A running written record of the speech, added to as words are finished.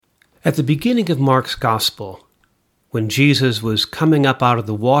At the beginning of Mark's Gospel, when Jesus was coming up out of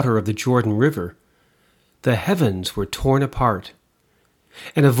the water of the Jordan River, the heavens were torn apart,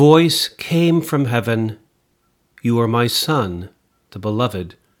 and a voice came from heaven, "You are my Son, the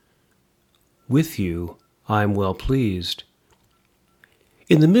Beloved. With you I am well pleased."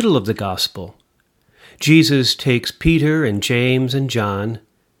 In the middle of the Gospel, Jesus takes Peter and James and John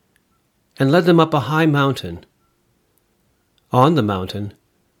and led them up a high mountain. On the mountain,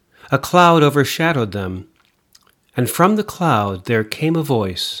 a cloud overshadowed them, and from the cloud there came a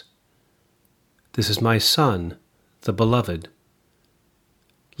voice, "This is my Son, the Beloved.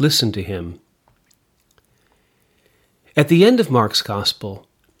 Listen to him." At the end of Mark's Gospel,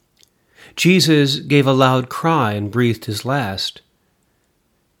 Jesus gave a loud cry and breathed his last,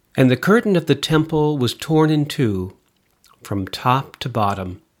 and the curtain of the temple was torn in two from top to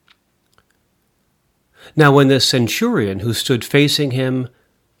bottom. Now when the centurion who stood facing him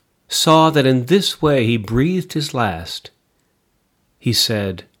saw that in this way he breathed his last, he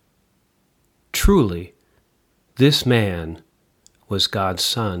said, "Truly, this man was God's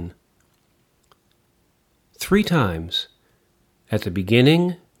Son." 3 times, at the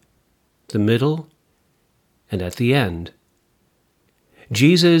beginning, the middle, and at the end,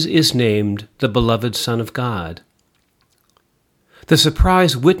 Jesus is named the Beloved Son of God. The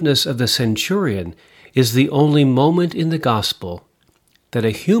surprised witness of the centurion is the only moment in the Gospel that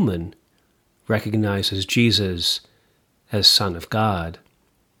a human recognizes Jesus as Son of God.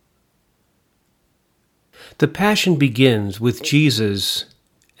 The Passion begins with Jesus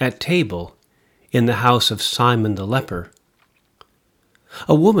at table in the house of Simon the leper.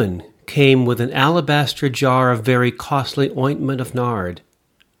 A woman came with an alabaster jar of very costly ointment of nard,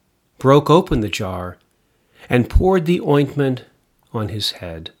 broke open the jar, and poured the ointment on his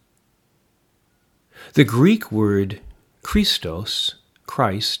head. The Greek word Christos,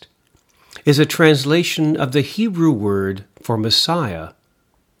 Christ, is a translation of the Hebrew word for Messiah,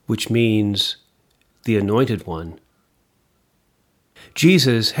 which means the Anointed One.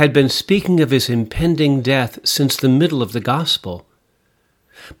 Jesus had been speaking of his impending death since the middle of the Gospel,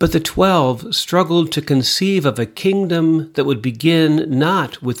 but the 12 struggled to conceive of a kingdom that would begin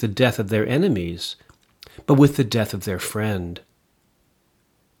not with the death of their enemies, but with the death of their friend.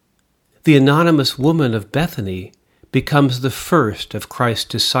 The anonymous woman of Bethany becomes the first of Christ's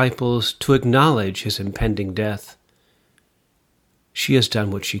disciples to acknowledge his impending death. She has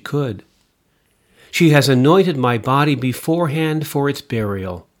done what she could. She has anointed my body beforehand for its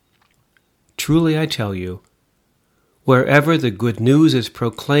burial. Truly I tell you, wherever the good news is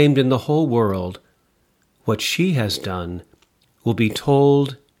proclaimed in the whole world, what she has done will be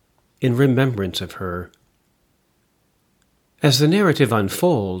told in remembrance of her. As the narrative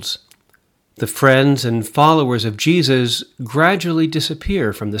unfolds, the friends and followers of Jesus gradually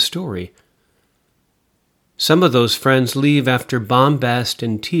disappear from the story. Some of those friends leave after bombast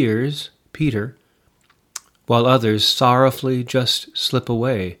and tears, Peter, while others sorrowfully just slip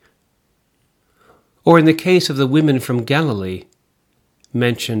away. Or in the case of the women from Galilee,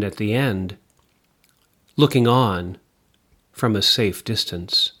 mentioned at the end, looking on from a safe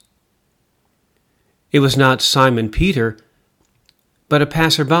distance. It was not Simon Peter, but a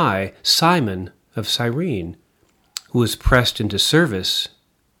passerby, Simon of Cyrene, who was pressed into service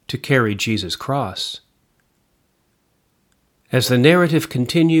to carry Jesus' cross. As the narrative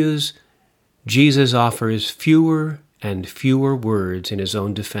continues, Jesus offers fewer and fewer words in his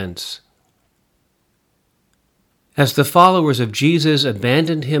own defense. As the followers of Jesus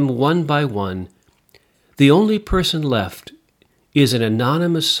abandoned him one by one, the only person left is an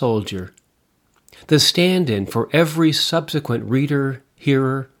anonymous soldier, the stand-in for every subsequent reader,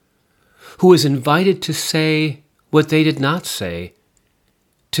 hearer, who is invited to say what they did not say,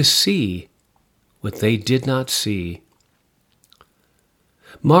 to see what they did not see.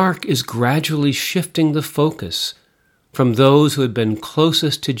 Mark is gradually shifting the focus from those who had been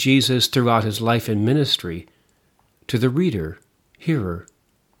closest to Jesus throughout his life and ministry to the reader, hearer.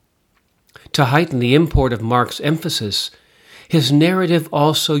 To heighten the import of Mark's emphasis, his narrative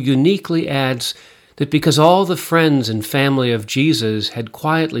also uniquely adds that because all the friends and family of Jesus had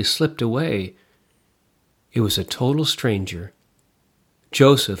quietly slipped away, it was a total stranger,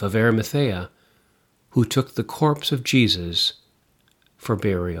 Joseph of Arimathea, who took the corpse of Jesus for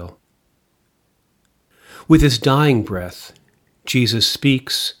burial. With his dying breath, Jesus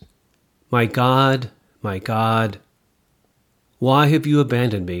speaks, my God, why have you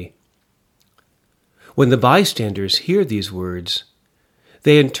abandoned me?" When the bystanders hear these words,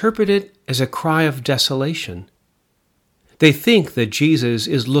 they interpret it as a cry of desolation. They think that Jesus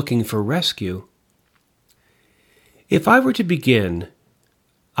is looking for rescue. If I were to begin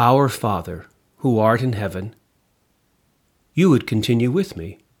Our Father, who art in heaven, you would continue with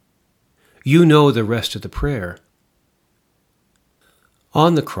me. You know the rest of the prayer.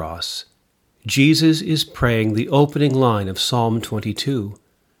 On the cross, Jesus is praying the opening line of Psalm 22.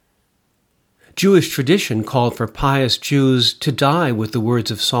 Jewish tradition called for pious Jews to die with the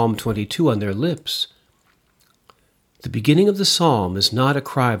words of Psalm 22 on their lips. The beginning of the psalm is not a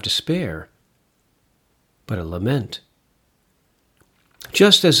cry of despair, but a lament.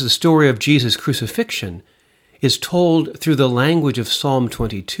 Just as the story of Jesus' crucifixion is told through the language of Psalm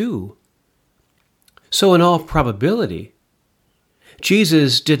 22, so in all probability,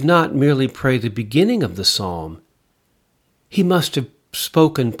 Jesus did not merely pray the beginning of the psalm. He must have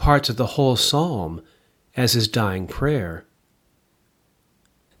spoken parts of the whole psalm as his dying prayer.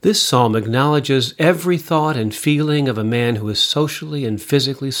 This psalm acknowledges every thought and feeling of a man who is socially and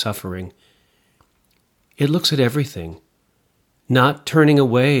physically suffering. It looks at everything, not turning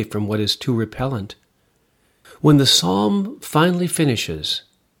away from what is too repellent. When the psalm finally finishes,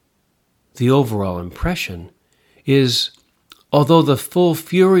 the overall impression is, although the full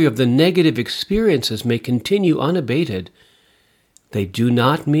fury of the negative experiences may continue unabated, they do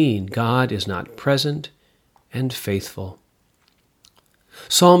not mean God is not present and faithful.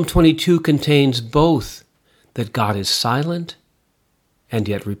 Psalm 22 contains both that God is silent and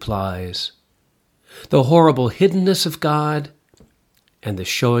yet replies, the horrible hiddenness of God and the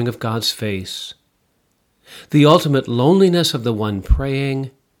showing of God's face, the ultimate loneliness of the one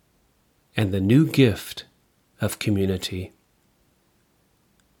praying, and the new gift of community.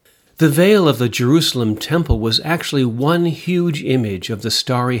 The veil of the Jerusalem temple was actually one huge image of the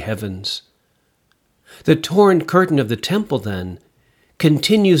starry heavens. The torn curtain of the temple, then,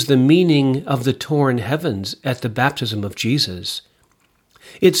 continues the meaning of the torn heavens at the baptism of Jesus.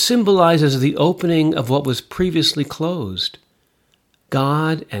 It symbolizes the opening of what was previously closed.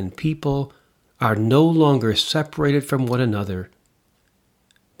 God and people are no longer separated from one another.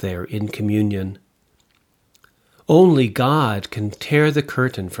 They are in communion. Only God can tear the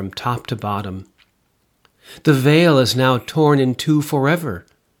curtain from top to bottom. The veil is now torn in two forever.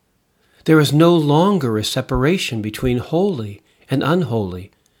 There is no longer a separation between holy and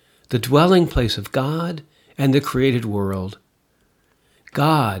unholy, the dwelling place of God and the created world.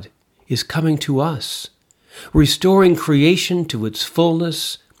 God is coming to us, restoring creation to its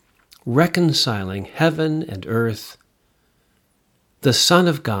fullness, reconciling heaven and earth. The Son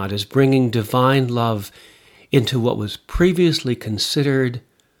of God is bringing divine love into what was previously considered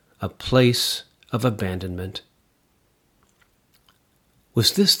a place of abandonment.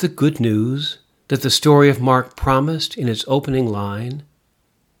 Was this the good news that the story of Mark promised in its opening line?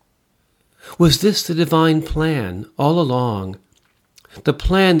 Was this the divine plan all along, the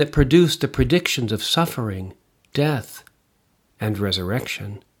plan that produced the predictions of suffering, death, and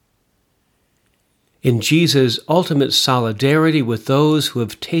resurrection? In Jesus' ultimate solidarity with those who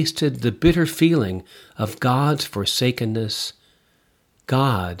have tasted the bitter feeling of God's forsakenness,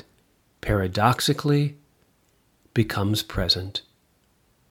 God, paradoxically, becomes present.